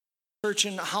church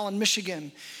in Holland,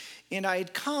 Michigan. And I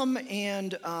had come,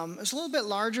 and it was a little bit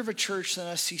larger of a church than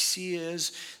SCC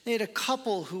is. They had a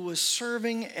couple who was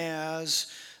serving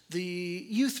as the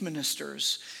youth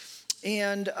ministers.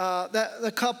 And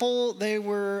the couple,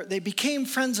 they became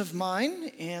friends of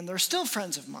mine, and they're still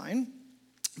friends of mine.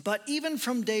 But even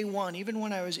from day one, even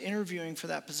when I was interviewing for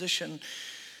that position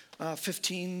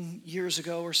 15 years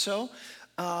ago or so,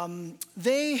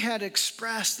 they had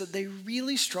expressed that they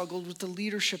really struggled with the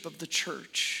leadership of the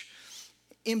church.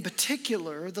 In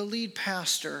particular, the lead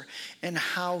pastor and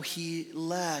how he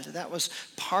led. That was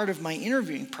part of my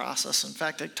interviewing process. In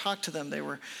fact, I talked to them. They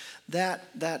were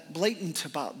that blatant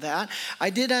about that. I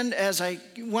did end, as I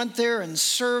went there and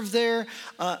served there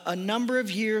a number of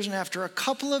years, and after a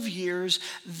couple of years,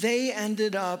 they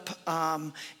ended up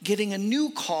getting a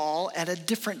new call at a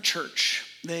different church.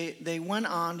 They went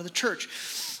on to the church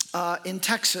in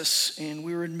Texas, and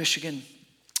we were in Michigan.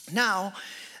 Now,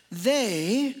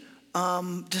 they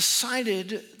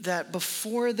decided that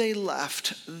before they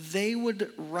left, they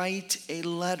would write a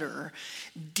letter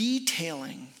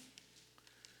detailing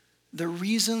the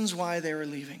reasons why they were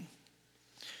leaving.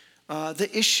 The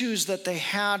issues that they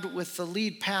had with the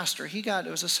lead pastor. It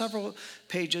was several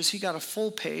pages. He got a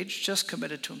full page, just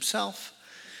committed to himself.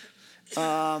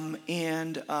 And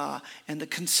the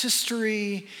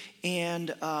consistory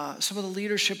and some of the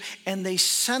leadership. And they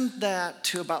sent that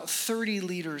to about 30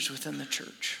 leaders within the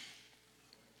church.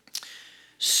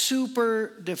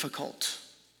 Super difficult.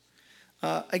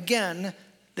 Again,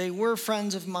 they were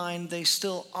friends of mine. They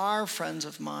still are friends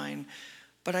of mine.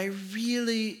 But I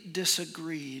really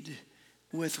disagreed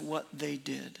with what they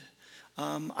did.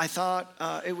 I thought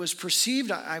it was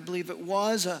perceived, I believe it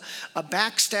was, a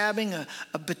backstabbing,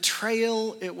 a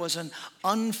betrayal. It was an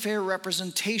unfair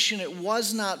representation. It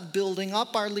was not building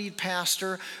up our lead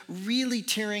pastor, really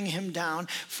tearing him down.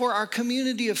 For our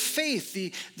community of faith,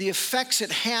 the effects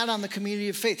it had on the community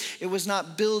of faith, it was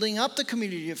not building up the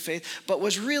community of faith, but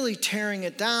was really tearing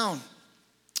it down.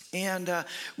 And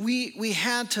we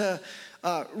had to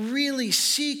really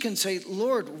seek and say,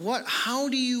 Lord, how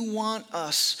do you want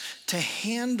us to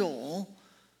handle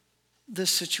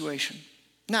this situation?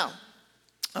 Now,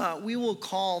 we will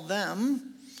call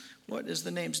them, what is the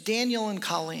names? Daniel and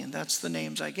Colleen, that's the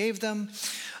names I gave them.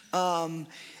 And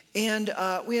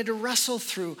we had to wrestle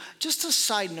through. Just a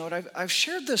side note, I've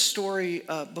shared this story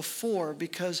before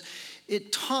because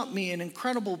it taught me an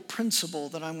incredible principle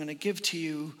that I'm going to give to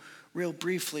you real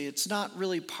briefly. It's not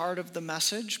really part of the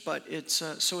message, but it's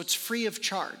free of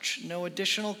charge, no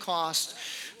additional cost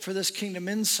for this Kingdom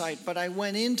Insight. But I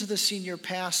went into the senior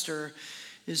pastor,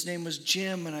 his name was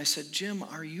Jim, and I said, Jim,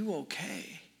 are you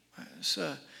okay?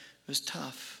 It was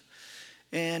tough.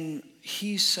 And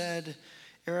he said,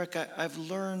 Eric, I've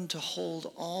learned to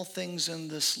hold all things in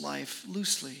this life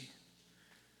loosely,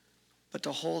 but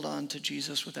to hold on to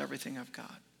Jesus with everything I've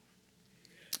got.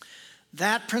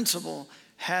 That principle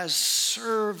has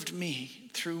served me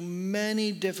through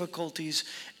many difficulties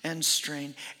and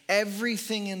strain.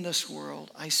 Everything in this world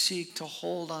I seek to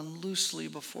hold on loosely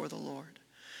before the Lord,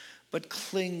 but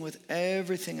cling with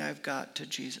everything I've got to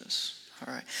Jesus.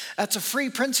 All right. That's a free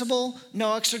principle,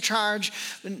 no extra charge,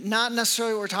 not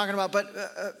necessarily what we're talking about,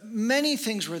 but many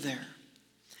things were there.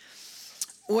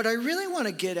 What I really want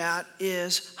to get at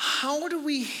is, how do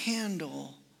we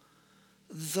handle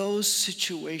those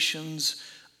situations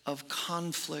of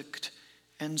conflict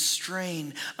and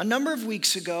strain? A number of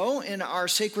weeks ago in our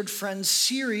Sacred Friends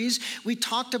series, we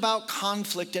talked about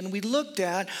conflict, and we looked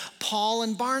at Paul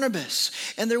and Barnabas.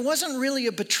 And there wasn't really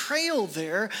a betrayal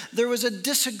there. There was a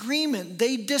disagreement.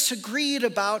 They disagreed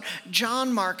about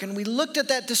John Mark, and we looked at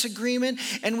that disagreement,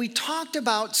 and we talked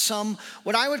about some,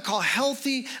 what I would call,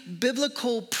 healthy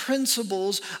biblical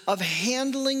principles of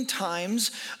handling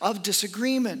times of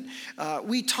disagreement.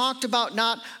 We talked about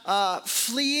not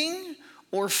fleeing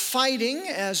or fighting,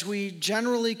 as we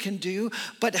generally can do,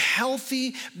 but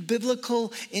healthy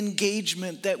biblical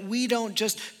engagement, that we don't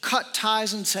just cut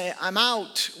ties and say, I'm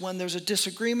out, when there's a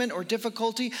disagreement or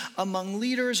difficulty among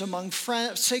leaders, among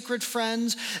sacred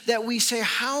friends, that we say,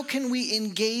 how can we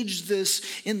engage this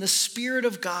in the Spirit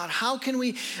of God? How can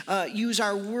we use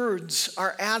our words,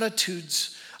 our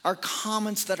attitudes, our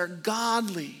comments that are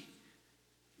godly,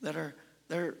 that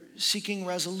are seeking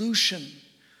resolution?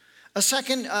 A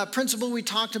second principle we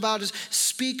talked about is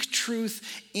speak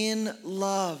truth in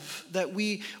love, that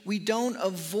we don't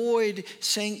avoid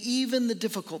saying even the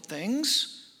difficult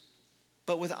things,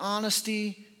 but with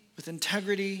honesty, with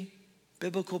integrity,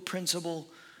 biblical principle,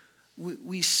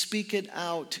 we speak it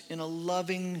out in a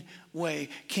loving way.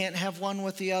 Can't have one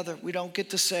with the other. We don't get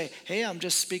to say, hey, I'm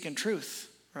just speaking truth,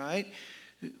 right?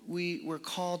 we're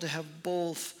called to have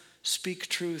both speak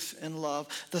truth and love.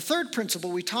 The third principle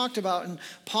we talked about in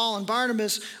Paul and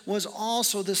Barnabas was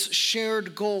also this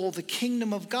shared goal. The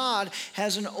kingdom of God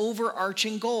has an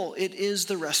overarching goal. It is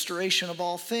the restoration of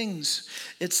all things.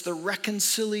 It's the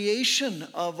reconciliation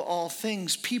of all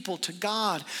things, people to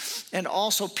God, and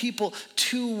also people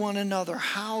to one another.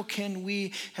 How can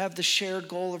we have the shared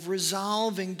goal of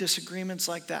resolving disagreements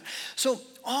like that? So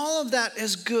all of that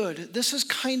is good. This is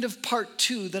kind of part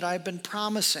 2 that I've been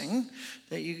promising,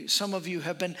 that some of you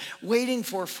have been waiting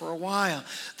for a while.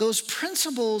 Those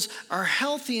principles are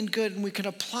healthy and good, and we can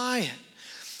apply it.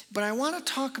 But I want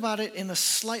to talk about it in a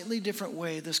slightly different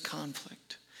way, this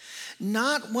conflict.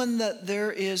 Not when that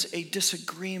there is a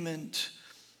disagreement,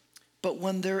 but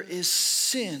when there is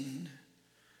sin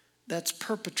that's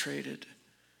perpetrated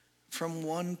from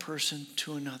one person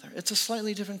to another. It's a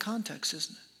slightly different context,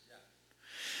 isn't it?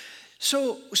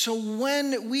 So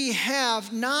when we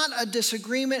have not a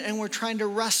disagreement and we're trying to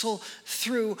wrestle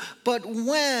through, but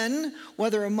when,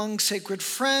 whether among sacred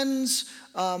friends,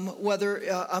 whether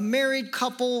a married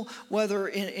couple, whether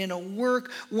in a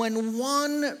work, when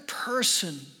one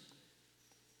person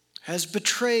has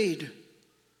betrayed,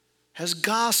 has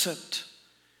gossiped,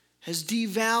 has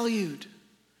devalued,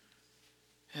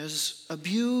 has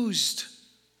abused,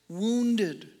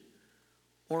 wounded,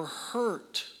 or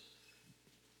hurt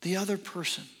the other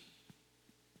person,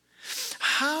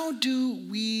 how do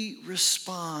we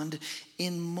respond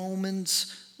in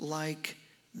moments like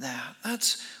that?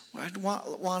 That's what I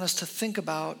want us to think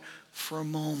about for a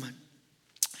moment.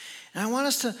 And I want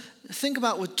us to think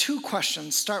about with 2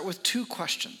 questions, start with 2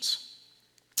 questions.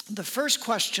 The first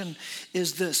question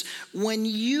is this: when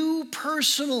you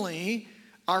personally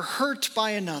are hurt by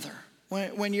another,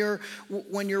 when you're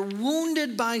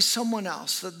wounded by someone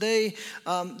else, that they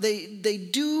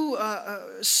do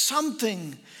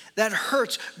something that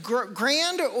hurts,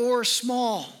 grand or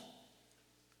small,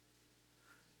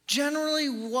 generally,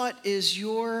 what is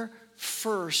your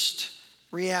first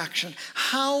reaction?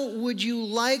 How would you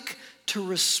like to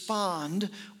respond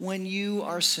when you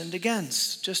are sinned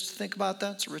against? Just think about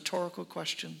that. It's a rhetorical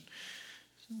question.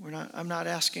 I'm not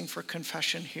asking for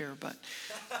confession here, but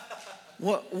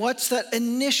what's that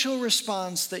initial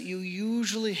response that you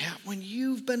usually have when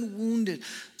you've been wounded?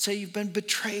 Say you've been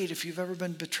betrayed, if you've ever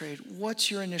been betrayed. What's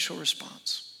your initial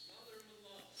response?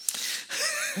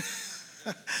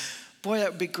 Boy,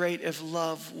 that would be great if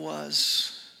love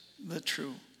was the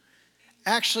true.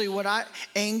 Actually,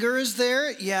 anger is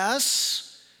there,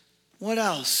 yes. What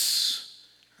else?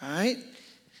 Right?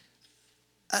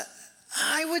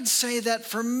 I would say that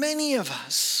for many of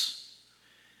us,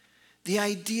 the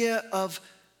idea of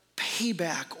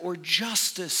payback or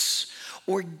justice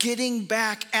or getting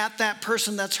back at that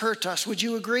person that's hurt us, would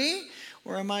you agree?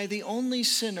 Or am I the only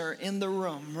sinner in the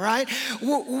room, right?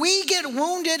 We get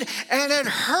wounded and it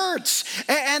hurts.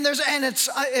 And it's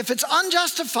if it's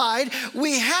unjustified,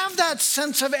 we have that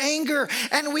sense of anger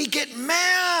and we get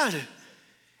mad.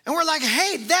 And we're like,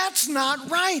 hey, that's not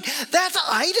right.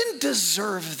 I didn't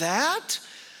deserve that.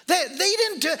 They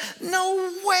didn't do, no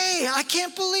way. I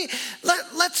can't believe.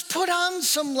 Let's put on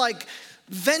some like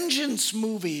vengeance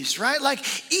movies, right? Like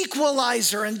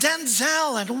Equalizer and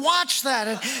Denzel, and watch that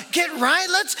and get right.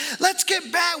 Let's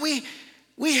get back.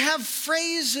 We have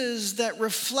phrases that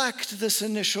reflect this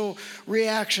initial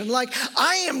reaction. Like,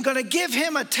 I am going to give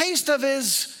him a taste of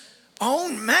his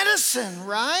own medicine,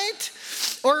 right?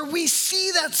 Or we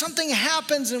see that something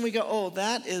happens and we go, oh,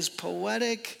 that is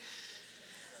poetic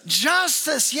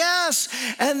justice, yes.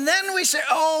 And then we say,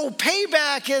 oh,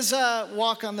 payback is a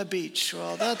walk on the beach.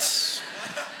 Well, that's,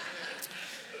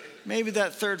 maybe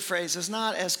that third phrase is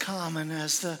not as common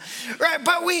as the, right?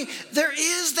 But there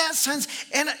is that sense.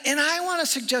 And I want to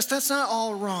suggest that's not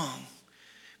all wrong.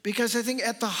 Because I think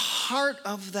at the heart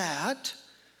of that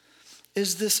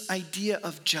is this idea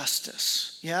of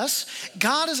justice, yes?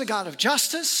 God is a God of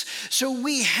justice. So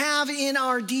we have in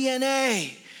our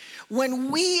DNA, when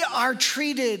we are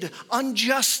treated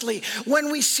unjustly,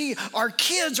 when we see our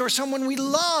kids or someone we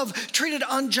love treated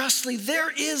unjustly, there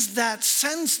is that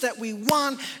sense that we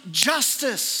want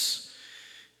justice.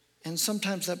 And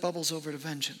sometimes that bubbles over to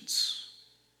vengeance.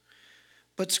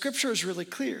 But Scripture is really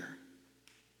clear.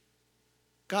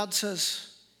 God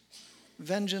says,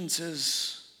 vengeance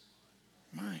is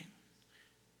mine.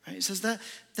 Right? He says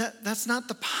that's not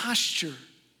the posture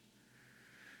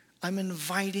I'm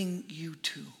inviting you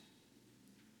to.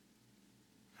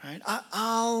 Right?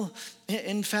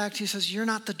 In fact, he says, you're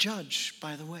not the judge,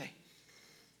 by the way.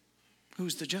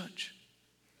 Who's the judge?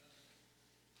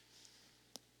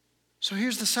 So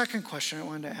here's the second question I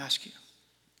wanted to ask you.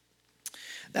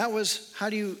 That was, how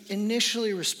do you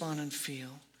initially respond and feel?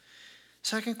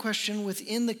 Second question,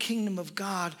 within the kingdom of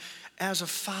God, as a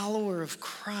follower of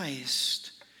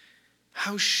Christ,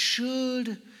 how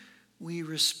should we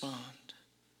respond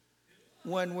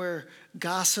when we're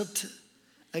gossiped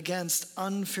against,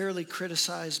 unfairly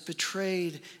criticized,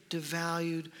 betrayed,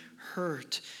 devalued,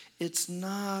 hurt? It's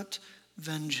not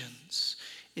vengeance.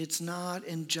 It's not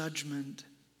in judgment.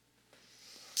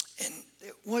 And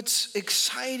what's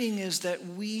exciting is that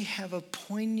we have a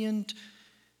poignant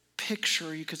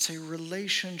picture, you could say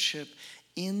relationship,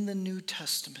 in the New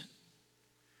Testament,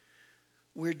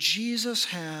 where Jesus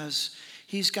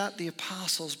he's got the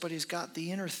apostles, but he's got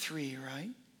the inner three, right?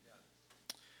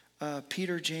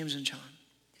 Peter, James, and John.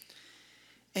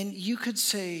 And you could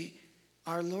say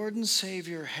our Lord and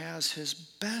Savior has his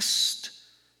best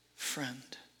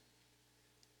friend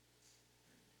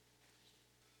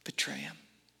betray him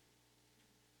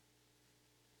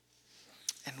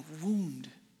and wound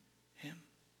him.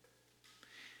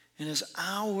 And as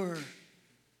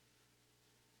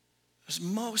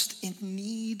most in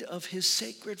need of his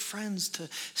sacred friends to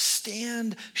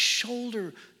stand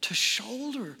shoulder to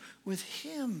shoulder with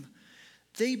him,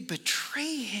 they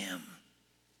betray him.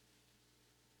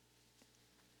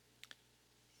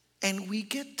 And we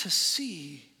get to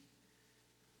see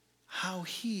how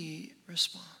he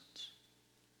responds.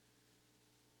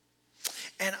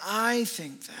 And I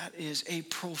think that is a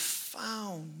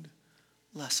profound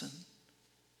lesson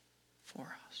for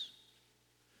us.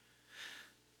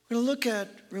 We're going to look at,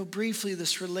 real briefly,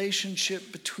 this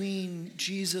relationship between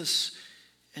Jesus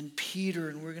and Peter,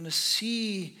 and we're going to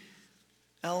see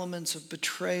elements of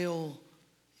betrayal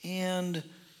and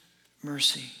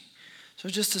mercy. So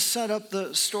just to set up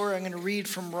the story, I'm going to read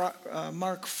from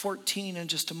Mark 14 in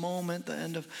just a moment, the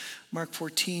end of Mark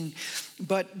 14.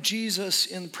 But Jesus,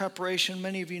 in preparation,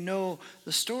 many of you know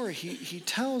the story. He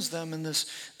tells them in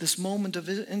this moment of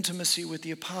intimacy with the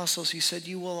apostles, he said,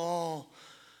 "You will all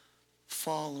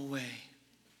fall away."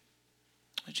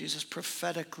 Jesus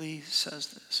prophetically says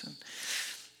this.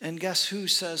 And guess who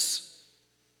says,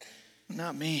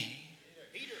 not me.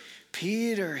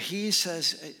 Peter, he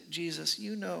says, Jesus,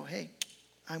 you know, hey,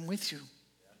 I'm with you.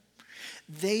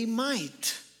 They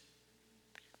might,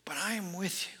 but I am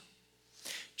with you.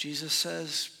 Jesus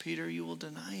says, Peter, you will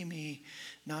deny me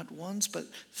not once, but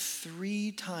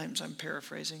 3 times. I'm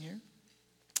paraphrasing here.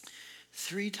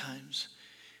 3 times.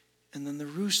 And then the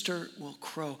rooster will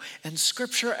crow. And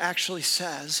scripture actually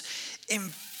says,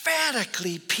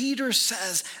 emphatically, Peter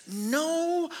says,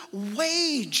 no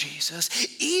way, Jesus.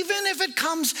 Even if it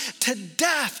comes to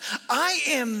death, I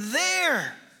am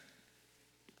there.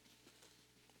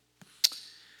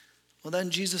 Well, then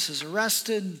Jesus is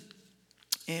arrested,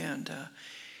 and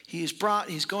he's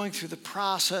going through the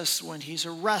process. When he's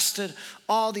arrested,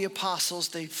 all the apostles,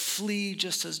 they flee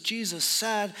just as Jesus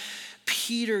said.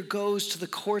 Peter goes to the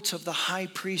courts of the high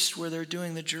priest where they're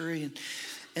doing the jury.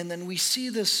 And then we see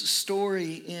this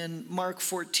story in Mark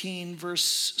 14,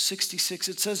 verse 66.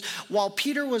 It says, while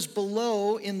Peter was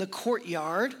below in the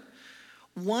courtyard,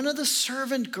 one of the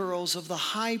servant girls of the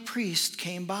high priest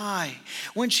came by.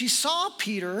 When she saw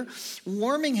Peter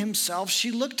warming himself,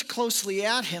 she looked closely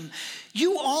at him.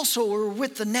 You also were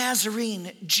with the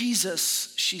Nazarene,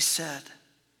 Jesus, she said.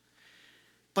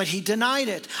 But he denied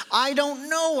it. I don't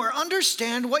know or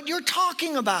understand what you're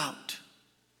talking about,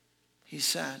 he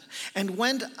said, and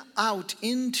went out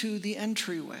into the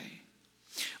entryway.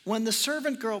 When the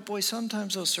servant girl, boy,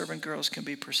 sometimes those servant girls can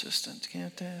be persistent,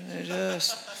 can't they?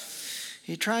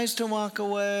 He tries to walk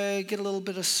away, get a little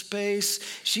bit of space.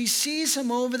 She sees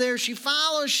him over there. She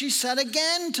follows. She said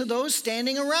again to those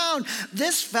standing around,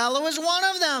 this fellow is one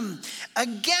of them.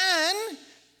 Again,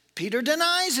 Peter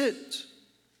denies it.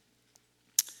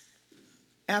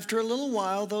 After a little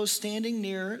while, those standing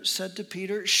near said to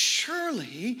Peter,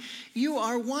 surely you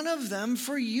are one of them,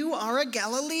 for you are a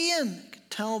Galilean. You could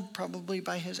tell probably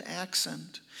by his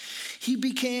accent. He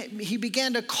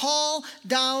began to call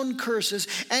down curses,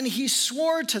 and he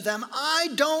swore to them, I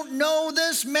don't know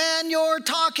this man you're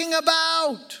talking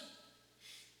about.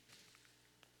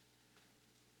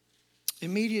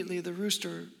 Immediately the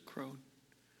rooster crowed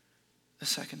a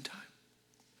second time.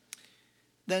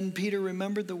 Then Peter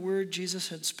remembered the word Jesus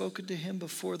had spoken to him,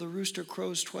 before the rooster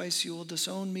crows twice, you will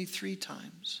disown me 3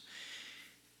 times.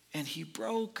 And he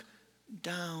broke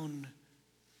down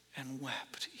and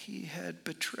wept. He had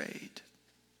betrayed.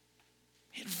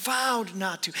 He had vowed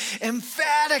not to.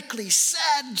 Emphatically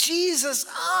said, Jesus,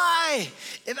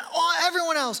 if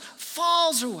everyone else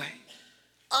falls away,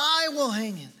 I will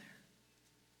hang in there.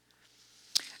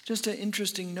 Just an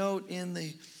interesting note in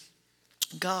the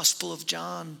Gospel of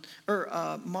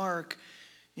Mark,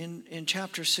 In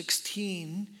chapter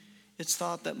 16, it's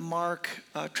thought that Mark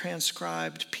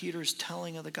transcribed Peter's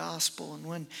telling of the gospel. And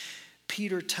when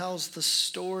Peter tells the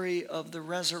story of the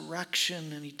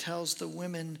resurrection and he tells the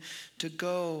women to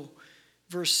go,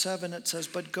 verse 7, it says,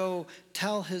 "But go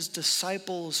tell his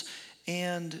disciples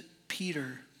and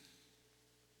Peter."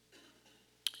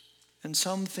 And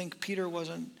some think Peter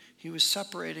he was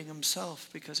separating himself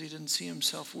because he didn't see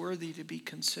himself worthy to be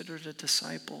considered a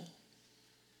disciple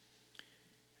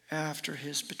after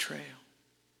his betrayal.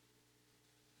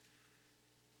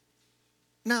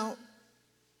 Now,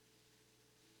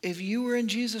 if you were in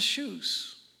Jesus'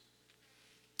 shoes,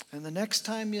 and the next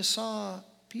time you saw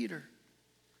Peter,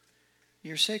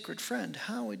 your sacred friend,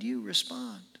 how would you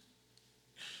respond?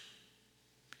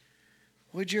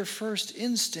 Would your first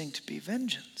instinct be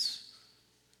vengeance?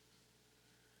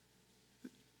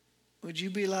 Would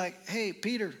you be like, "Hey,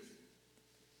 Peter,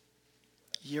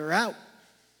 you're out.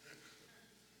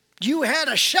 You had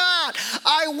a shot.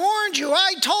 I warned you.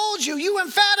 I told you. You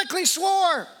emphatically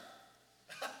swore.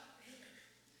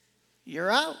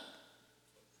 You're out."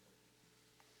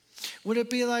 Would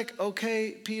it be like,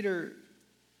 "Okay, Peter,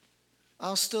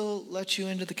 I'll still let you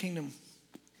into the kingdom.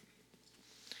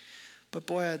 But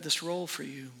boy, I had this role for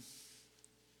you.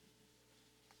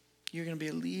 You're going to be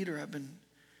a leader. I've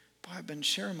been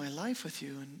sharing my life with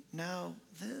you, and now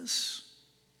this.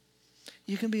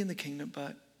 You can be in the kingdom,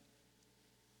 but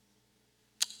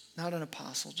not an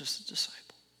apostle, just a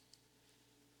disciple."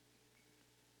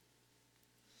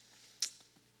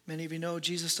 Many of you know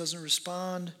Jesus doesn't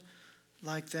respond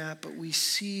like that, but we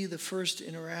see the first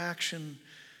interaction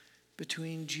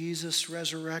between Jesus,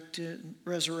 resurrected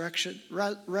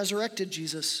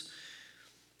Jesus,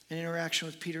 and interaction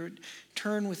with Peter.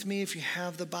 Turn with me, if you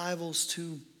have the Bibles,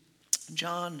 to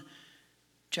John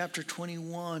chapter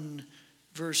 21,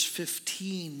 verse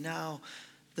 15. Now,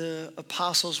 the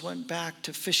apostles went back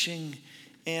to fishing,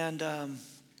 and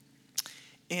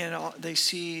they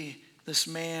see this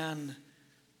man.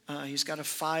 He's got a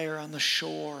fire on the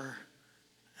shore,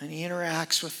 and he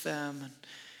interacts with them. And,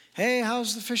 "Hey,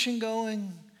 how's the fishing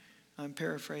going?" I'm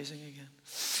paraphrasing again.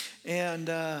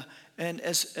 And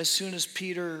as soon as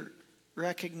Peter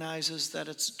recognizes that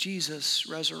it's Jesus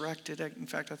resurrected, in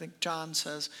fact, I think John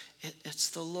says, it's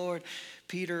the Lord,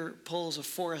 Peter pulls a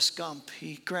Forrest Gump.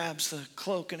 He grabs the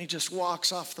cloak and he just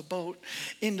walks off the boat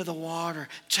into the water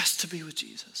just to be with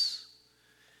Jesus.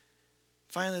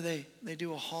 Finally, they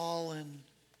do a haul, and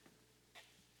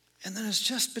then it's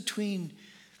just between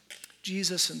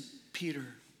Jesus and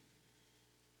Peter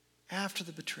after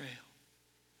the betrayal,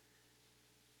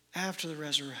 after the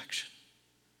resurrection.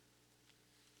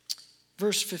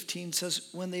 Verse 15 says,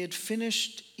 "When they had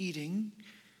finished eating,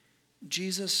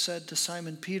 Jesus said to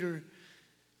Simon Peter,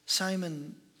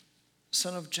 'Simon,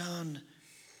 son of John,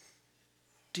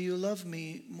 do you love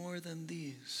me more than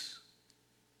these?'"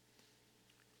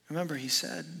 Remember, he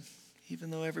said, even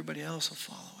though everybody else will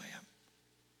fall away.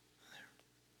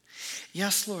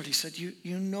 "Yes, Lord," he said,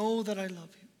 you know that I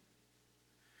love you."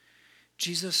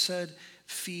 Jesus said,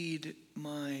 "Feed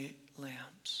my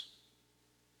lambs."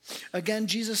 Again,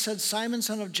 Jesus said, "Simon,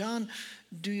 son of John,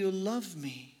 do you love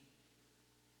me?"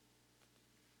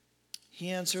 He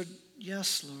answered,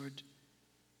 "Yes, Lord,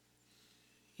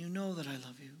 you know that I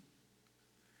love you."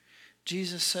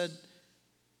 Jesus said,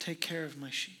 "Take care of my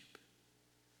sheep."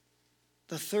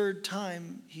 The third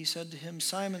time he said to him,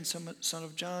 "Simon, son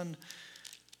of John,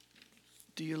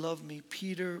 do you love me?"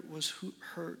 Peter was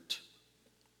hurt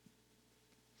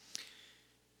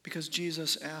because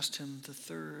Jesus asked him the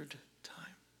third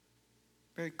time.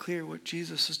 Very clear what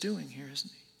Jesus is doing here,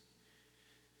 isn't he?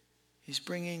 He's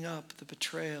bringing up the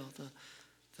betrayal, the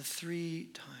 3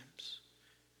 times.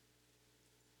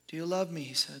 "Do you love me?"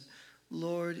 he said.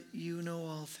 "Lord, you know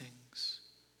all things.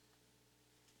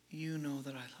 You know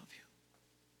that I love you."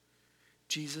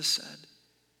 Jesus said,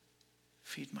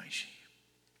 "Feed my sheep."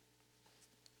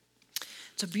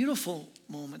 It's a beautiful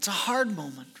moment. It's a hard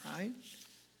moment, right?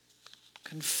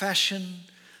 Confession,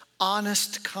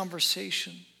 honest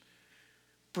conversation,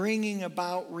 bringing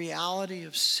about reality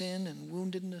of sin and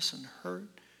woundedness and hurt.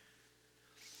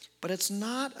 But it's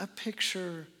not a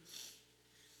picture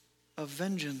of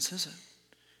vengeance, is it?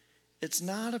 It's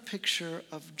not a picture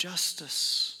of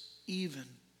justice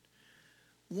even.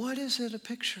 What is it a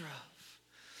picture of?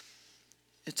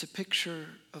 It's a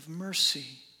picture of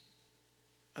mercy,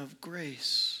 of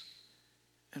grace,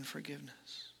 and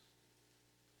forgiveness.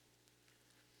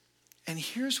 And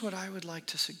here's what I would like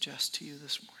to suggest to you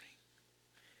this morning.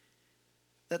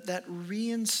 That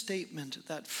reinstatement,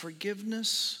 that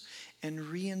forgiveness and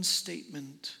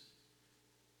reinstatement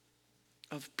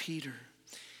of Peter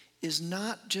is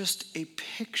not just a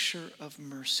picture of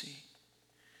mercy,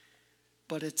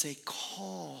 but it's a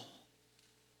call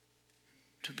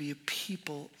to be a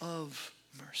people of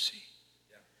mercy.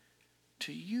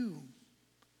 To you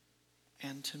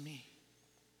and to me.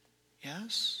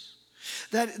 Yes?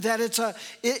 That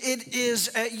it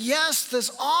is yes,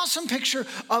 this awesome picture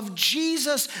of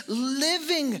Jesus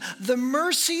living the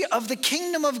mercy of the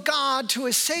kingdom of God to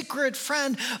a sacred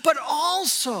friend, but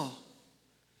also,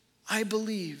 I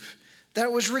believe, that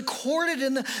it was recorded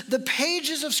in the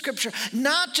pages of Scripture,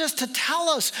 not just to tell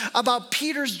us about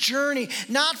Peter's journey,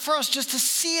 not for us just to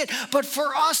see it, but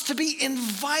for us to be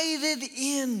invited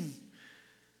in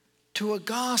to a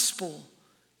gospel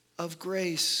of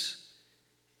grace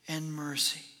and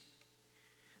mercy.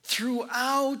 Through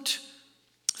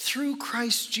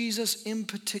Christ Jesus in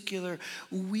particular,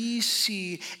 we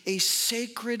see a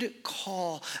sacred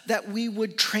call that we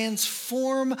would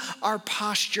transform our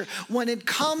posture when it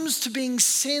comes to being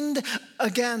sinned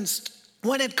against.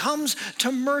 When it comes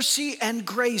to mercy and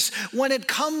grace, when it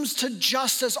comes to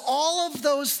justice, all of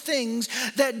those things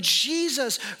that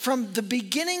Jesus, from the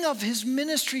beginning of his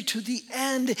ministry to the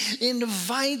end,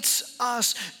 invites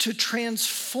us to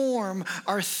transform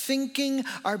our thinking,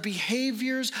 our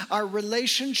behaviors, our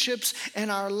relationships, and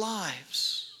our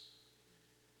lives.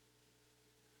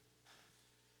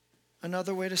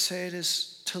 Another way to say it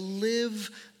is to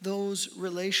live those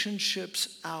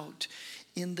relationships out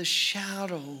in the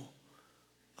shadow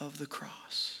of the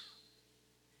cross.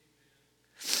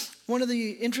 One of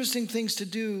the interesting things to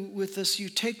do with this, you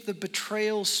take the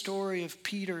betrayal story of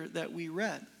Peter that we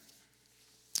read,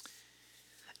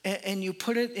 and you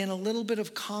put it in a little bit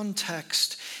of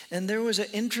context. And there was an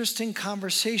interesting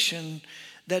conversation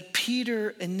that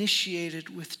Peter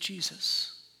initiated with Jesus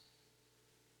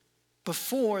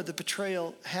before the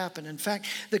betrayal happened. In fact,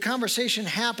 the conversation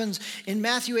happens in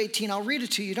Matthew 18. I'll read it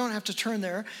to you. You don't have to turn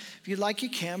there. If you'd like, you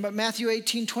can. But Matthew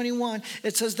 18:21,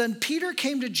 it says, "Then Peter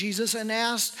came to Jesus and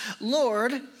asked,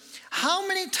 'Lord, how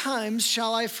many times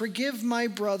shall I forgive my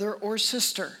brother or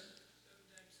sister?'"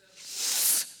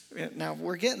 Now,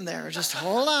 we're getting there. Just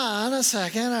hold on a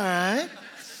second, all right?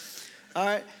 All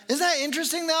right. Isn't that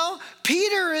interesting, though?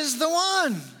 Peter is the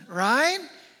one, right?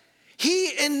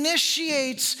 He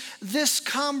initiates this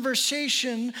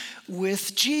conversation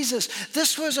with Jesus.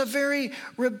 This was a very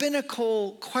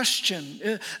rabbinical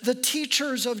question. The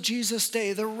teachers of Jesus'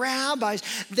 day, the rabbis,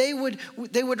 they would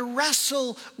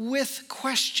wrestle with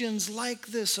questions like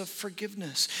this of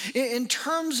forgiveness. In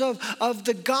terms of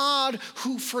the God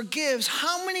who forgives,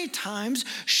 how many times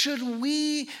should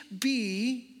we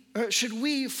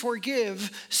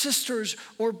forgive sisters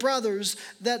or brothers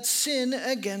that sin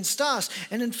against us?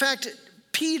 And in fact,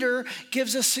 Peter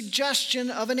gives a suggestion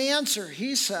of an answer.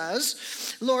 He says,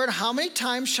 "Lord, how many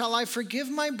times shall I forgive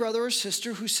my brother or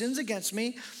sister who sins against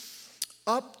me?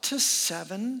 Up to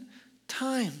 7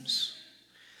 times."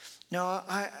 Now,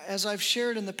 as I've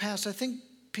shared in the past, I think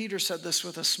Peter said this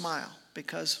with a smile,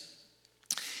 because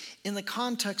in the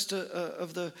context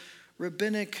of the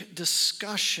rabbinic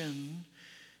discussion,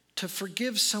 to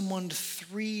forgive someone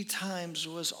 3 times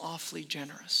was awfully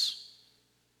generous.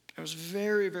 It was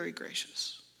very, very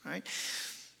gracious, right?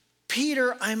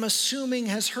 Peter, I'm assuming,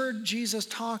 has heard Jesus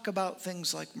talk about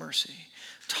things like mercy,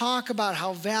 talk about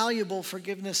how valuable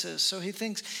forgiveness is. So he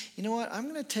thinks, you know what? I'm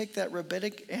going to take that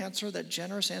rabbinic answer, that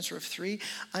generous answer of 3.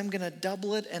 I'm going to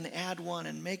double it and add 1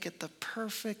 and make it the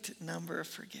perfect number of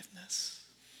forgiveness.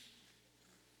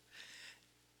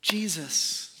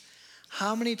 Jesus,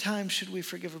 how many times should we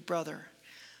forgive a brother?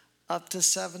 Up to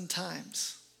 7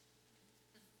 times.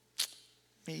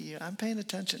 I'm paying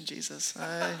attention, Jesus.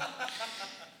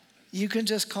 You can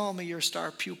just call me your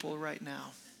star pupil right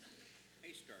now.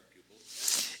 Hey, star pupil.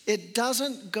 It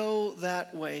doesn't go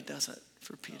that way, does it,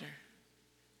 for Peter?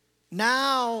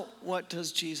 Now, what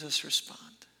does Jesus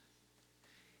respond?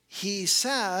 He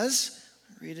says,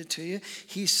 I'll read it to you.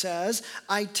 He says,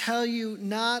 "I tell you,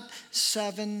 not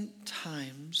 7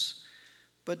 times,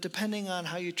 but depending on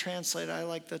how you translate, I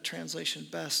like the translation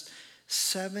best,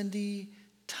 70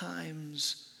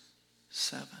 times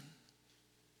 7.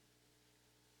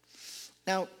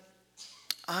 Now,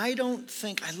 I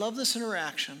love this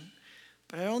interaction,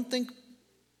 but I don't think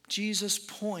Jesus'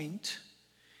 point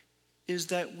is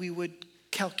that we would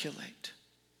calculate.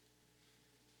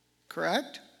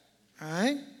 Correct? All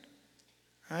right?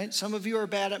 All right? Some of you are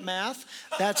bad at math.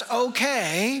 That's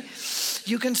okay.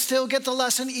 You can still get the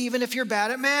lesson even if you're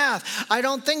bad at math. I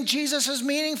don't think Jesus is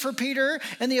meaning for Peter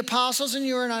and the apostles and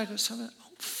you and I,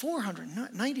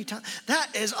 490 times.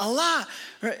 That is a lot.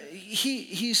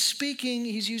 He's speaking,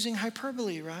 he's using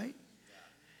hyperbole, right?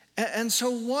 And so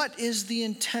what is the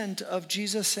intent of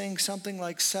Jesus saying something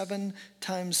like 7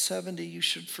 times 70 you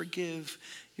should forgive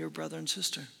your brother and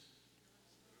sister?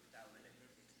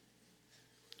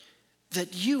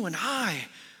 That you and I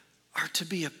are to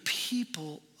be a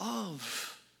people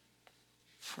of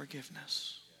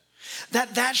forgiveness.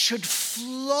 That should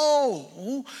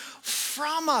flow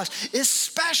from us,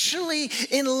 especially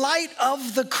in light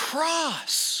of the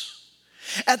cross.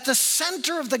 At the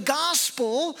center of the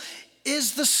gospel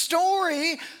is the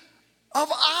story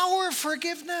of our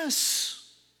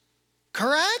forgiveness.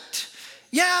 Correct?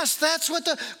 Yes, that's what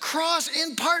the cross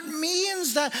in part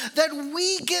means, that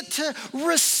we get to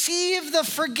receive the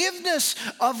forgiveness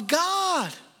of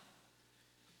God.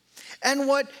 And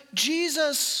what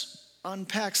Jesus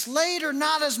unpacks later,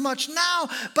 not as much now,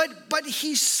 but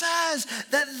he says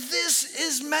that this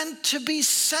is meant to be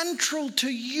central to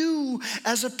you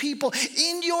as a people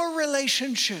in your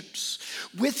relationships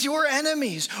with your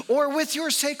enemies or with your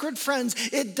sacred friends.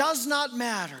 It does not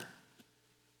matter.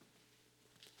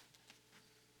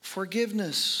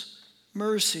 Forgiveness,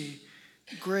 mercy,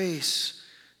 grace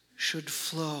should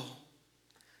flow.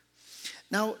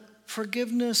 Now,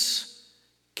 forgiveness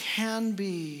can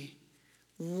be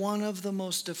one of the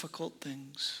most difficult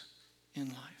things in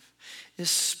life,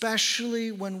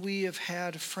 especially when we have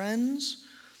had friends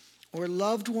or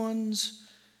loved ones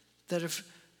that have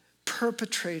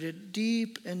perpetrated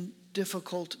deep and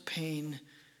difficult pain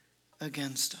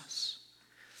against us.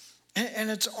 And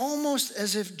it's almost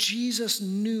as if Jesus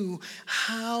knew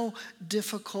how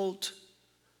difficult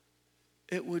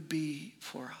it would be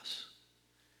for us.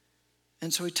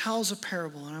 And so he tells a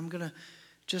parable, and I'm going to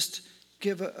just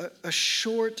give a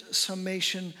short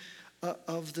summation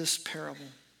of this parable.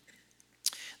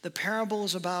 The parable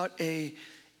is about a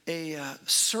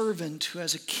servant who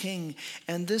has a king,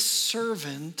 and this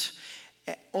servant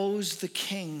owes the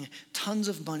king tons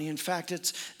of money. In fact,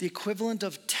 it's the equivalent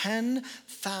of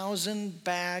 10,000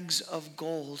 bags of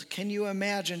gold. Can you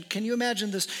imagine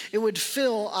this? It would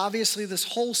fill, obviously, this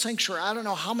whole sanctuary. I don't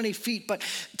know how many feet, but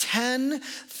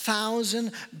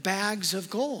 10,000 bags of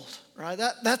gold. Right?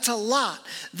 That's a lot.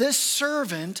 This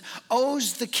servant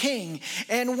owes the king.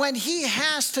 And when he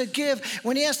has to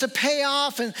pay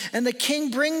off, and the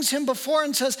king brings him before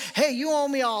and says, hey, you owe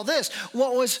me all this.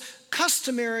 What was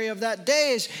customary of that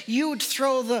day is you would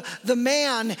throw the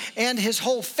man and his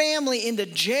whole family into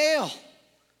jail,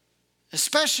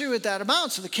 especially with that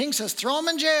amount. So the king says, throw him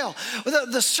in jail.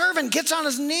 The servant gets on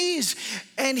his knees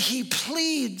and he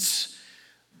pleads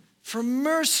for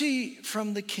mercy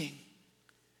from the king.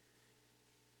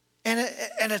 And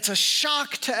it's a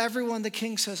shock to everyone. The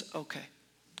king says, okay,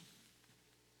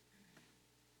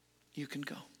 you can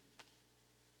go.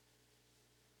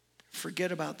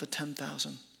 Forget about the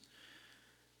 10,000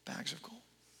 bags of gold.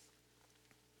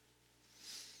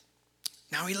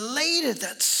 Now elated,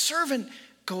 that servant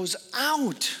goes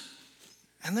out,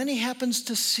 and then he happens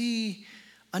to see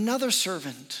another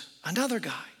servant, another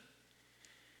guy.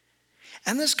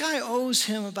 And this guy owes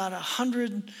him about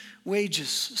 100 wages,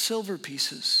 silver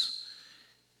pieces.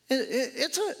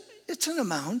 It's an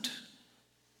amount,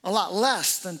 a lot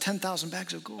less than 10,000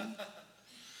 bags of gold.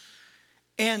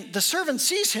 And the servant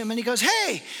sees him and he goes,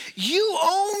 hey, you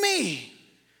owe me.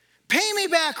 Pay me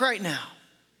back right now.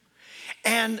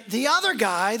 And the other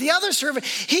guy, the other servant,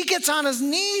 he gets on his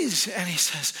knees and he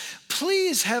says,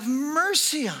 please have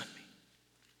mercy on me.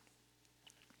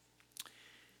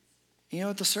 You know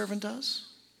what the servant does?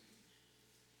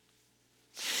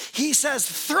 He says,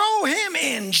 throw him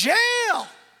in jail.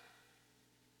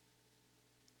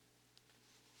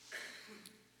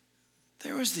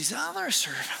 There was these other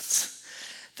servants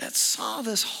that saw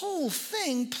this whole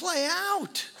thing play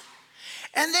out.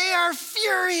 And they are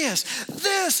furious.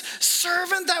 This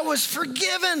servant that was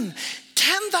forgiven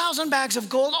 10,000 bags of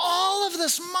gold, all of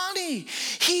this money,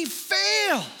 he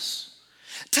fails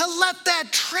to let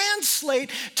that translate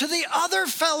to the other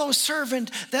fellow servant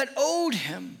that owed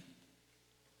him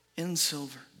in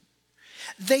silver.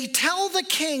 They tell the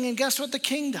king, and guess what the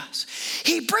king does?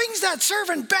 He brings that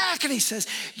servant back and he says,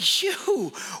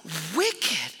 you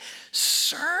wicked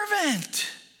servant.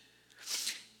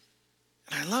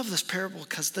 And I love this parable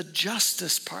because the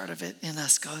justice part of it in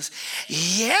us goes,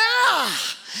 yeah,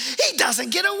 he doesn't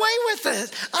get away with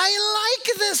it. I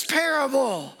like this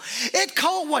parable.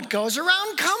 What goes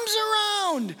around comes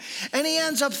around. And he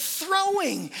ends up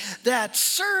throwing that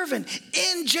servant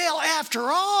in jail after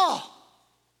all.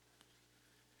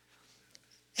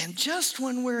 And just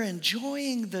when we're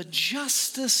enjoying the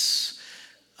justice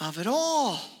of it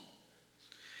all,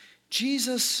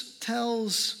 Jesus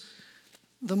tells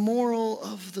the moral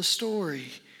of the story,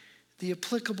 the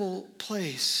applicable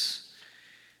place.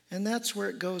 And that's where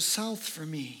it goes south for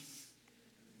me.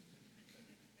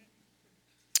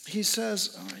 He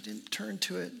says, I didn't turn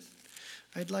to it.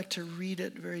 I'd like to read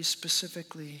it very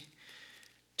specifically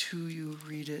to you.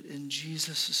 Read it in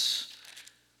Jesus'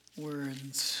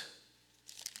 words.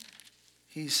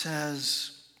 He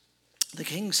says, the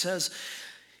king says,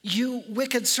 "You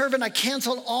wicked servant, I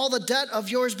canceled all the debt of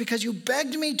yours because you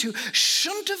begged me to.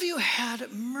 Shouldn't have you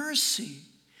had mercy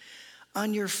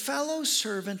on your fellow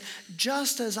servant,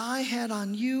 just as I had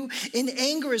on you?" In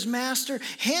anger, his master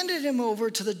handed him over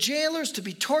to the jailers to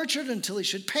be tortured until he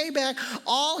should pay back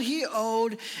all he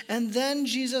owed. And then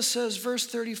Jesus says, verse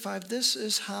 35, "This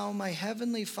is how my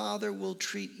heavenly Father will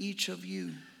treat each of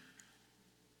you,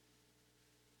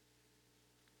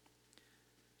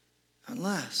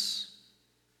 unless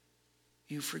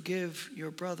you forgive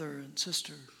your brother and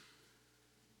sister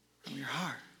from your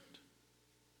heart."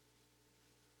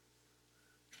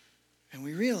 And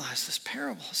we realize this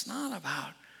parable is not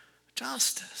about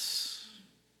justice.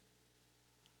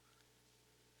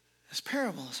 This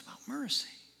parable is about mercy.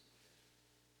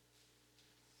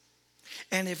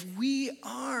 And if we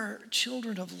are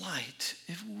children of light,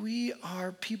 if we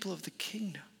are people of the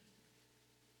kingdom,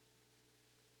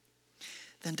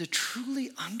 then to truly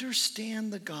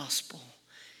understand the gospel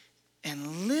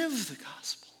and live the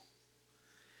gospel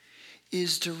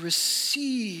is to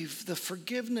receive the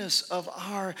forgiveness of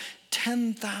our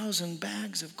 10,000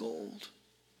 bags of gold.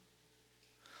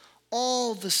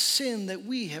 All the sin that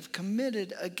we have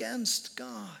committed against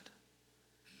God.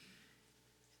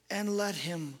 And let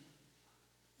him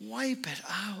wipe it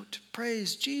out.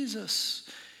 Praise Jesus.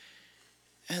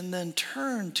 And then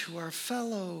turn to our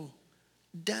fellow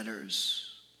debtors,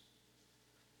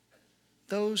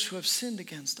 those who have sinned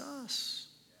against us.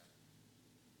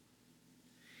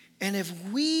 And if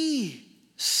we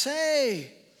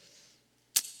say,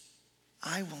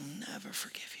 "I will never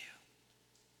forgive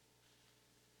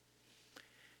you,"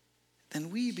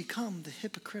 then we become the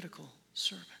hypocritical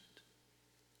servant.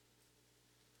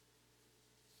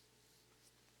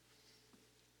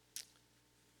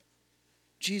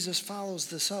 Jesus follows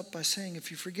this up by saying, if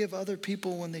you forgive other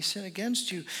people when they sin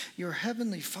against you, your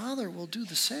heavenly Father will do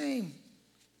the same.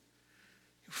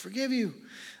 He'll forgive you.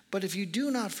 But if you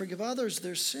do not forgive others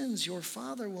their sins, your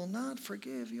Father will not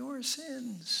forgive your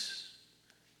sins.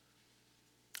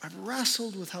 I've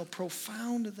wrestled with how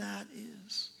profound that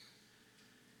is.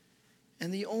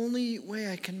 And the only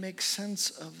way I can make sense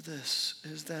of this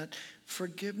is that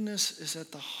forgiveness is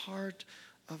at the heart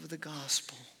of the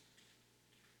gospel.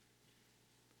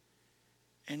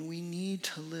 And we need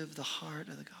to live the heart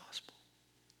of the gospel.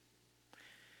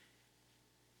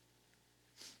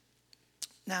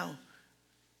 Now,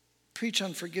 preach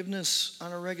on forgiveness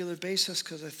on a regular basis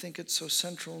because I think it's so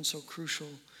central and so crucial.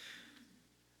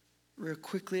 Real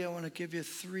quickly, I want to give you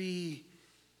 3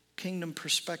 kingdom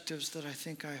perspectives that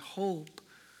I hope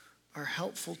are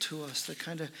helpful to us, that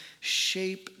kind of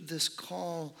shape this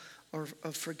call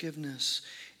of forgiveness.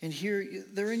 And here,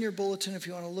 they're in your bulletin if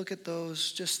you want to look at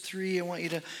those. Just 3. I want you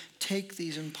to take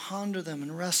these and ponder them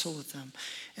and wrestle with them.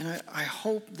 And I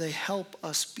hope they help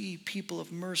us be people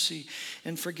of mercy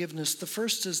and forgiveness. The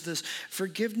first is this: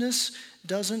 forgiveness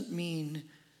doesn't mean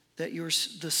that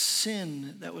the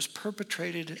sin that was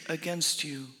perpetrated against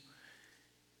you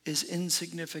is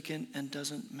insignificant and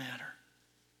doesn't matter.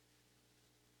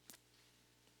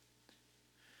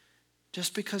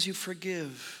 Just because you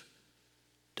forgive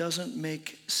doesn't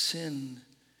make sin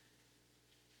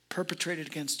perpetrated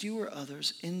against you or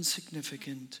others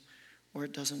insignificant, or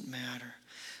it doesn't matter.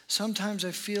 Sometimes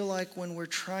I feel like when we're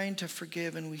trying to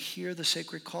forgive and we hear the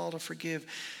sacred call to forgive,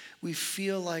 we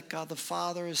feel like God the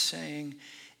Father is saying,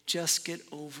 just get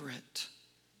over it.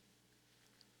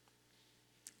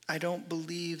 I don't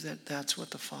believe that that's what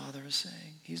the Father is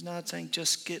saying. He's not saying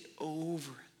just get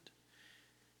over it.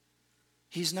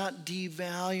 He's not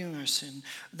devaluing our sin.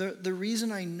 The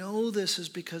reason I know this is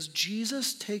because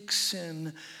Jesus takes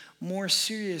sin more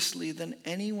seriously than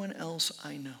anyone else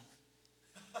I know.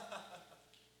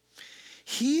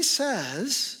 He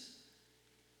says,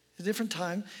 at a different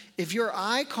time, if your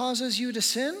eye causes you to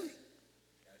sin,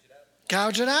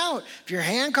 gouge it out. If your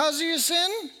hand causes you to sin,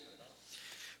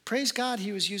 praise God,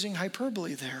 he was using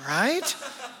hyperbole there, right?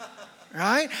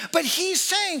 Right? But he's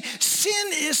saying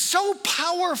sin is so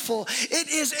powerful. It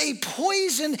is a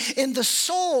poison in the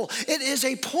soul. It is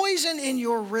a poison in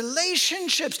your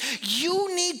relationships.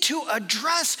 You need to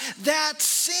address that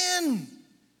sin,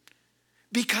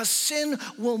 because sin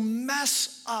will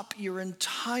mess up your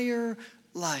entire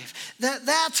life.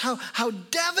 That's how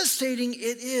devastating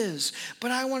it is.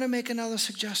 But I want to make another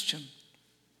suggestion.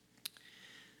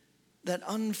 that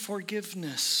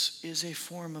unforgiveness is a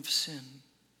form of sin.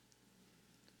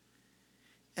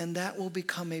 And that will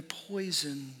become a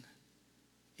poison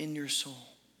in your soul.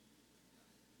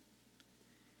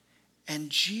 And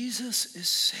Jesus is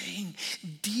saying,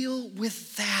 deal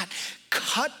with that.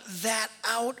 Cut that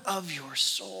out of your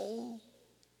soul,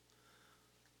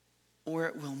 or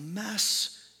it will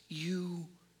mess you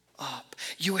up.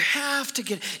 You have to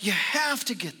get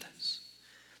this.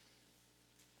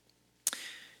 I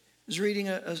was reading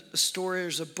a story,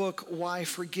 there's a book, Why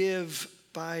Forgive,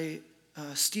 by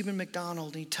Stephen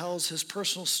McDonald. He tells his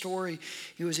personal story.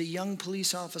 He was a young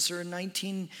police officer in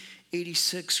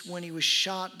 1986 when he was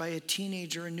shot by a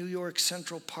teenager in New York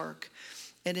Central Park,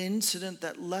 an incident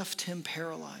that left him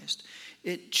paralyzed.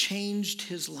 It changed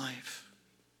his life.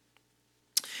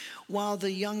 While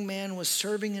the young man was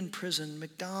serving in prison,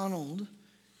 McDonald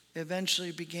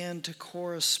eventually began to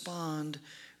correspond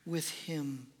with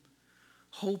him,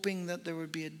 hoping that there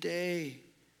would be a day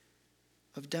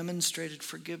of demonstrated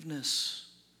forgiveness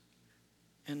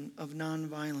and of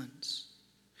nonviolence.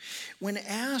 When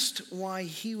asked why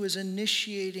he was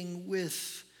initiating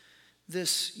with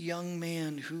this young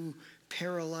man who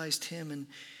paralyzed him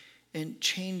and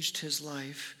changed his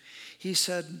life, he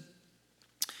said,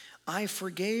 I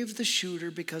forgave the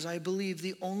shooter because I believe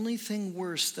the only thing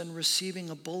worse than receiving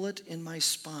a bullet in my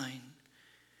spine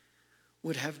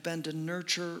would have been to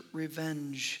nurture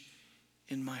revenge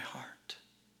in my heart.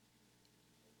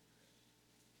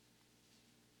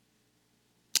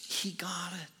 He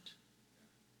got it.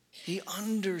 He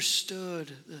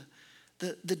understood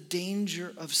the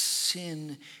danger of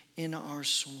sin in our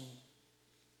soul.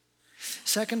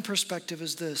 Second perspective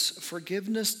is this: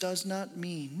 forgiveness does not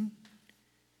mean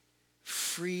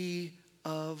free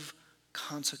of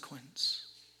consequence.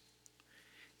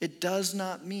 It does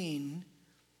not mean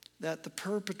that the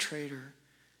perpetrator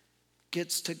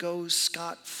gets to go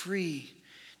scot-free.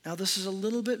 Now, this is a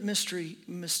little bit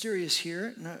mysterious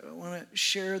here, and I want to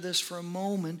share this for a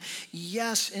moment.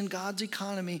 Yes, in God's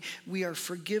economy, we are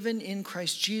forgiven in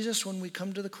Christ Jesus when we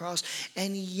come to the cross,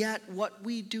 and yet what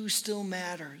we do still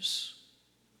matters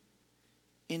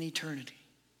in eternity.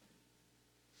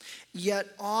 Yet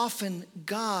often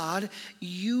God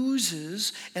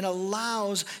uses and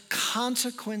allows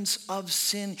consequence of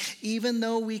sin, even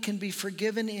though we can be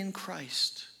forgiven in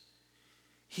Christ.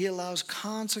 He allows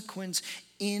consequence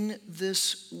in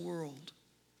this world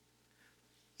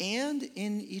and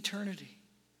in eternity.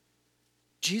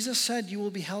 Jesus said you will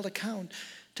be held account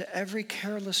to every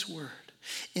careless word.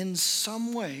 In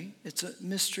some way, it's a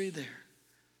mystery there,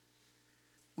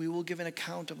 we will give an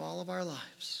account of all of our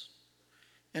lives.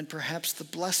 And perhaps the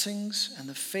blessings and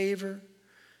the favor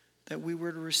that we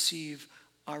were to receive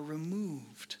are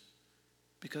removed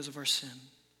because of our sin.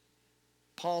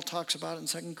 Paul talks about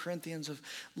it in 2 Corinthians of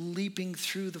leaping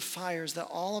through the fires, that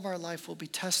all of our life will be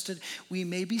tested. We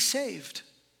may be saved,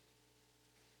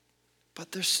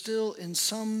 but there's still in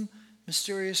some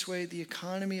mysterious way the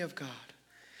economy of God.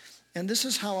 And this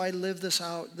is how I live this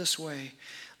out this way.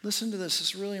 Listen to this,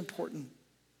 it's really important.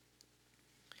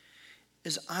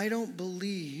 Is I don't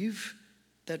believe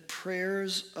that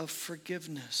prayers of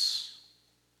forgiveness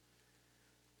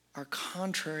are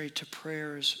contrary to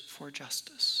prayers for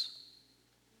justice.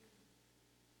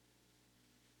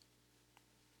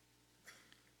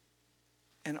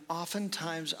 And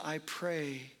oftentimes I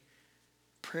pray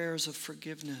prayers of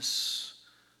forgiveness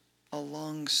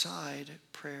alongside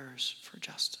prayers for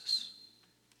justice.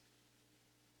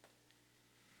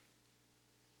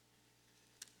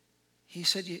 He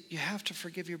said you have to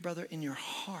forgive your brother in your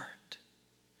heart.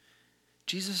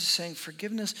 Jesus is saying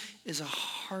forgiveness is a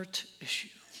heart issue.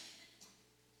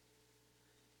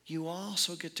 You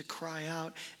also get to cry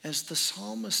out, as the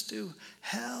psalmists do,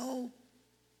 help,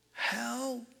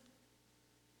 help.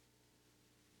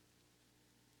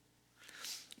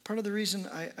 Part of the reason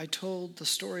I told the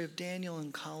story of Daniel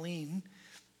and Colleen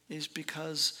is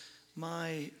because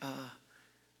the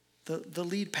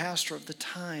lead pastor of the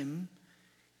time,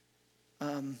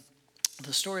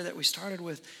 the story that we started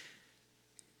with,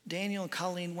 Daniel and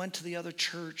Colleen went to the other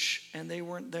church, and they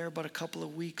weren't there but a couple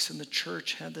of weeks, and the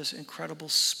church had this incredible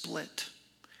split.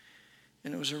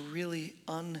 And it was a really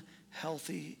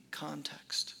unhealthy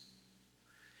context.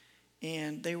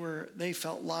 And they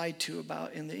felt lied to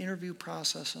about in the interview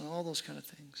process and all those kind of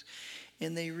things.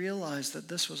 And they realized that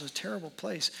this was a terrible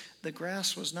place. The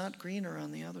grass was not greener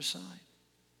on the other side.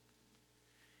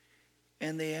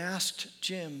 And they asked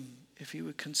Jim if he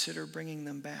would consider bringing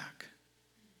them back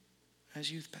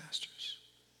as youth pastors.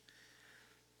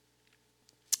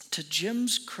 To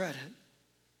Jim's credit,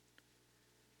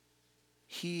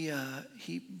 he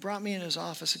brought me in his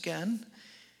office again,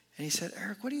 And he said,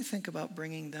 Eric, what do you think about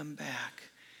bringing them back?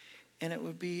 And it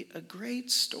would be a great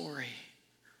story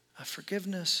of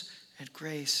forgiveness and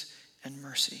grace and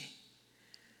mercy.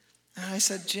 And I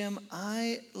said, Jim,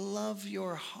 I love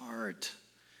your heart,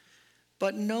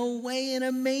 but no way in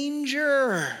a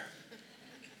manger.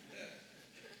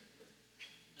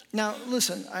 Now,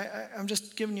 listen, I'm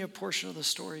just giving you a portion of the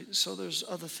story, so there's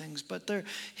other things. But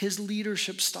his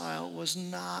leadership style was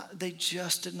not, they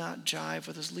just did not jive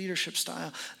with his leadership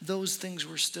style. Those things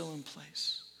were still in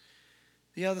place.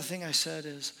 The other thing I said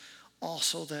is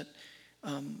also that,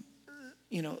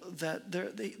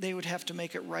 that they would have to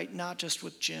make it right, not just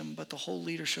with Jim, but the whole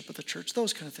leadership of the church,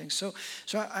 those kind of things. So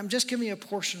I'm just giving you a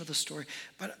portion of the story.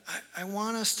 But I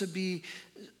want us to be,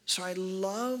 so I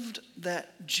loved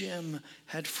that Jim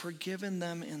had forgiven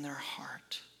them in their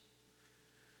heart.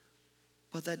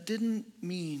 But that didn't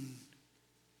mean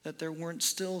that there weren't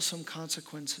still some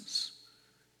consequences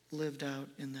lived out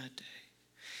in that day.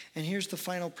 And here's the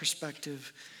final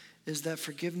perspective, is that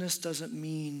forgiveness doesn't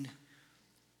mean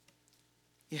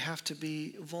you have to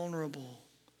be vulnerable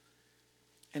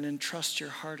and entrust your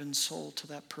heart and soul to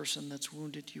that person that's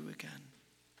wounded you again.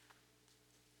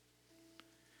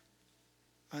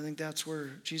 I think that's where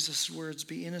Jesus' words,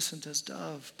 be innocent as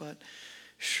dove, but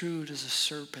shrewd as a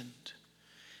serpent,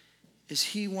 is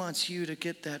he wants you to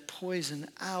get that poison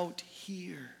out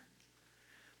here.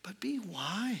 But be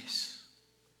wise.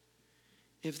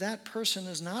 If that person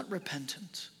is not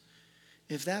repentant,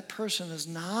 if that person is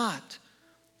not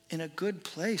in a good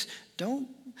place,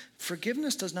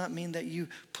 forgiveness does not mean that you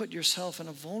put yourself in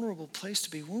a vulnerable place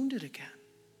to be wounded again.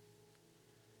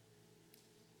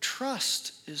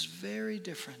 Trust is very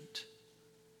different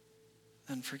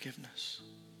than forgiveness.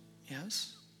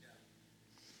 Yes?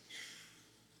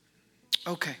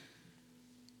 Okay.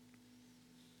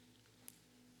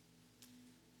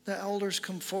 The elders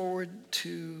come forward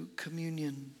to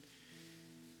communion.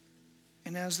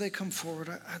 And as they come forward,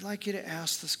 I'd like you to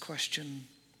ask this question.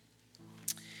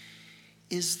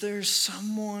 Is there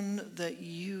someone that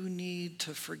you need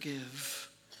to forgive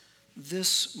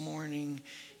this morning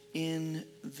in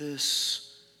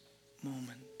this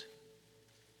moment?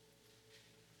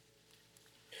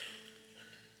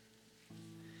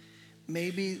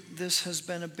 Maybe this has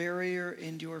been a barrier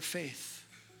in your faith,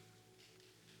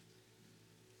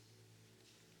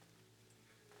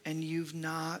 and you've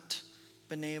not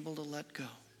been able to let go.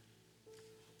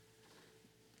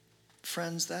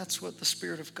 Friends, that's what the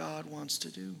Spirit of God wants to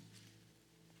do.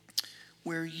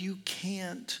 Where you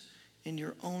can't, in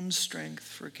your own strength,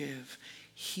 forgive,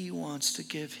 he wants to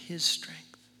give his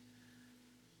strength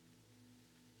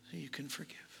so you can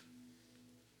forgive.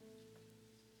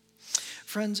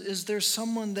 Friends, is there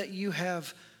someone that you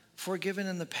have forgiven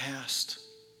in the past,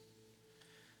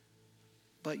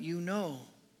 but you know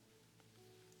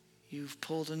you've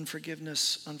pulled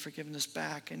unforgiveness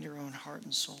back in your own heart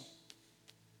and soul?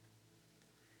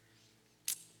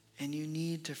 And you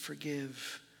need to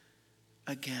forgive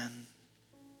again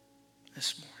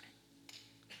this morning.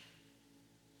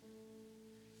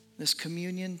 This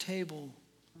communion table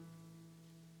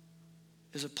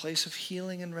is a place of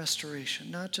healing and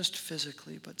restoration, not just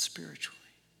physically, but spiritually.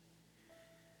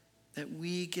 That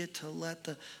we get to let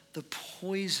the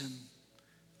poison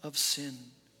of sin,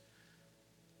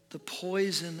 the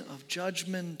poison of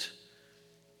judgment,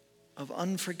 of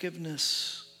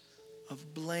unforgiveness,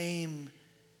 of blame,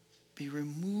 be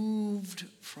removed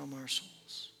from our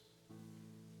souls.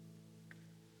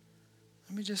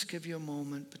 Let me just give you a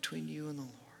moment between you and the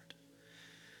Lord.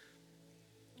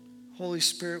 Holy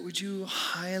Spirit, would you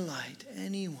highlight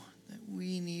anyone that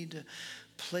we need to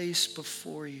place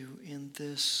before you in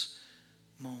this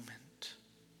moment?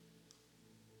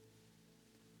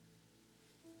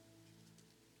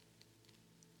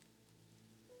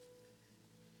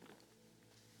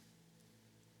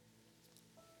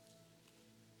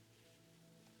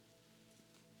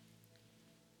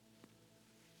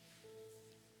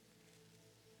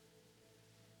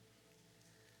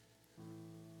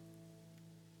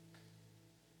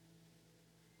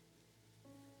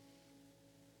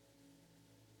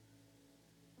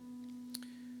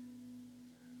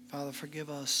 Father, forgive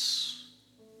us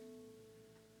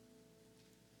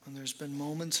when there's been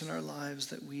moments in our lives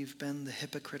that we've been the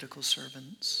hypocritical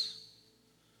servants.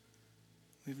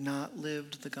 We've not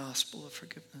lived the gospel of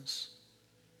forgiveness.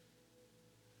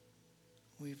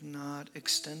 We've not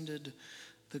extended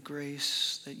the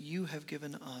grace that you have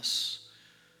given us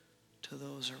to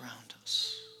those around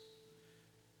us.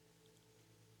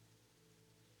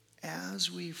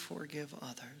 As we forgive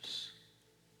others,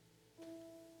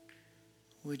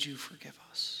 would you forgive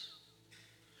us?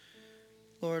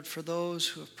 Lord, for those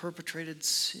who have perpetrated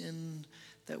sin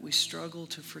that we struggle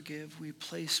to forgive, we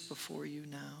place before you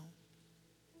now.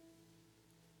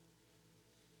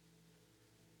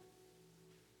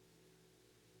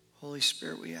 Holy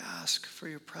Spirit, we ask for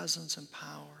your presence and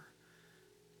power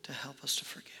to help us to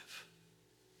forgive.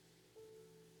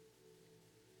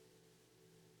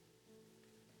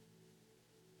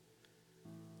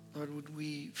 Lord, would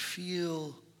we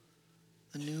feel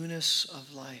the newness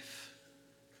of life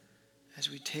as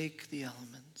we take the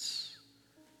elements,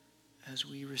 as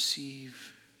we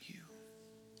receive you.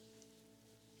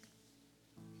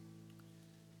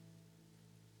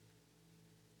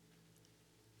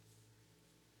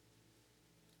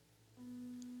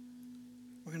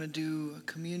 We're going to do a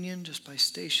communion just by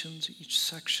stations, each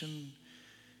section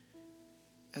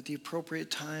at the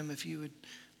appropriate time. If you would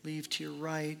leave to your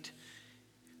right.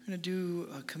 We're going to do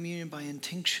a communion by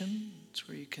intinction. It's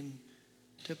where you can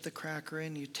dip the cracker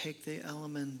in, you take the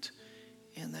element,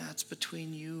 and that's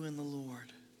between you and the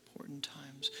Lord. Important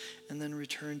times. And then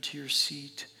return to your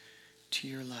seat to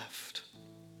your left.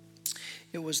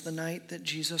 It was the night that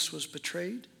Jesus was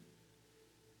betrayed.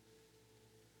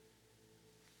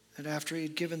 And after he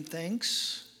had given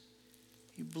thanks,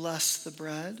 he blessed the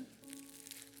bread.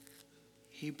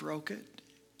 He broke it.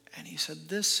 And he said,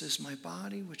 "This is my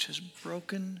body, which is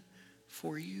broken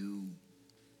for you.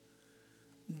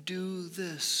 Do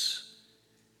this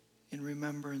in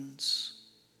remembrance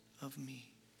of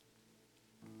me."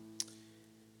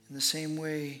 In the same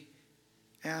way,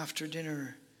 after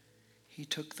dinner, he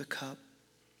took the cup.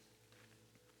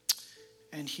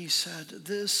 And he said,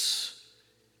 "This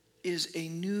is a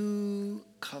new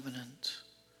covenant,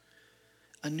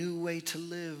 a new way to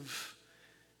live,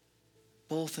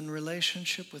 both in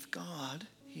relationship with God,"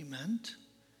 he meant,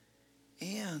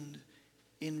 "and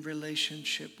in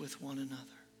relationship with one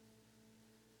another.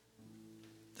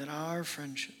 That our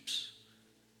friendships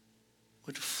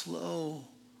would flow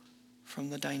from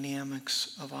the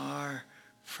dynamics of our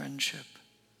friendship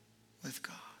with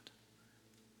God.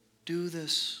 Do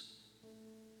this,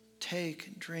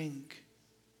 take, drink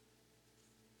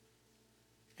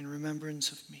in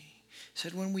remembrance of me." He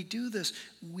said, when we do this,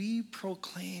 we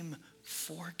proclaim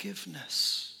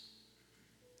forgiveness.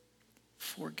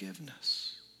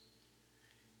 Forgiveness.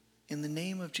 In the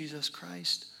name of Jesus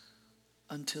Christ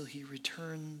until he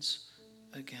returns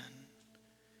again.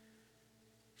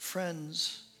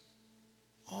 Friends,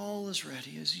 all is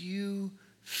ready. As you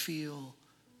feel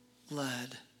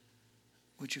led,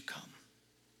 would you come?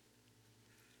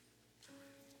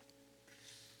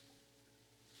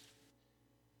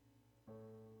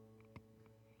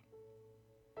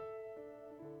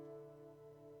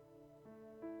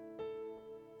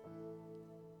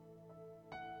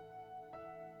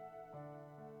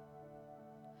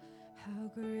 How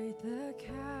great the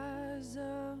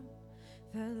chasm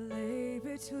that lay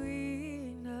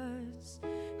between us.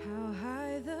 How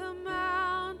high the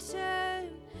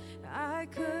mountain I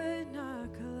could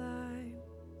not climb.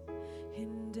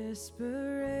 In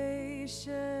desperation,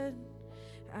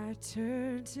 I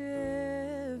turned to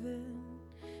heaven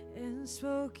and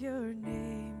spoke your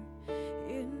name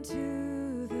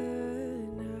into the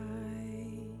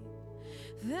night.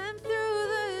 Then through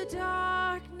the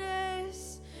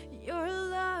darkness, your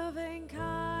love and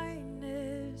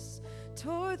kindness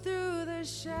tore through the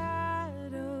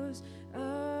shadows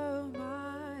of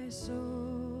my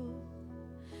soul.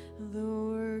 The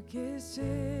work is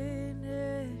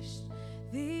finished,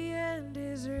 the end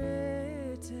is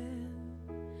written.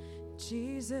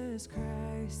 Jesus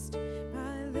Christ,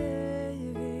 my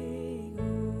living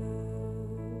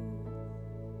hope.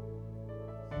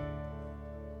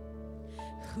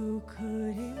 Who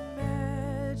could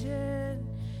imagine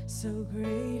so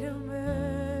great a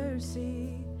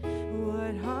mercy?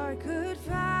 What heart could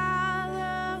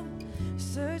fathom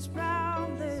such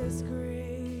boundless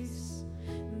grace?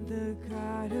 The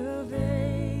God of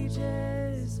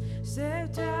ages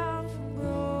stepped down from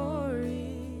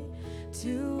glory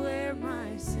to wear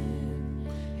my sin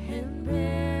and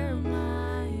bear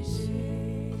my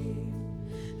shame.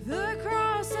 The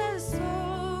cross has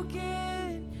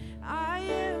spoken, I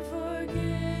am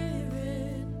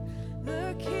forgiven.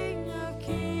 The King of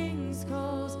Kings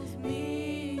calls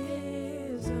me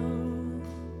his own.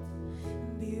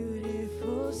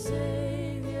 Beautiful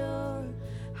Savior,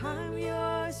 I'm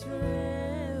yours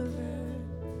forever.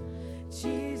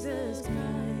 Jesus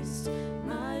Christ,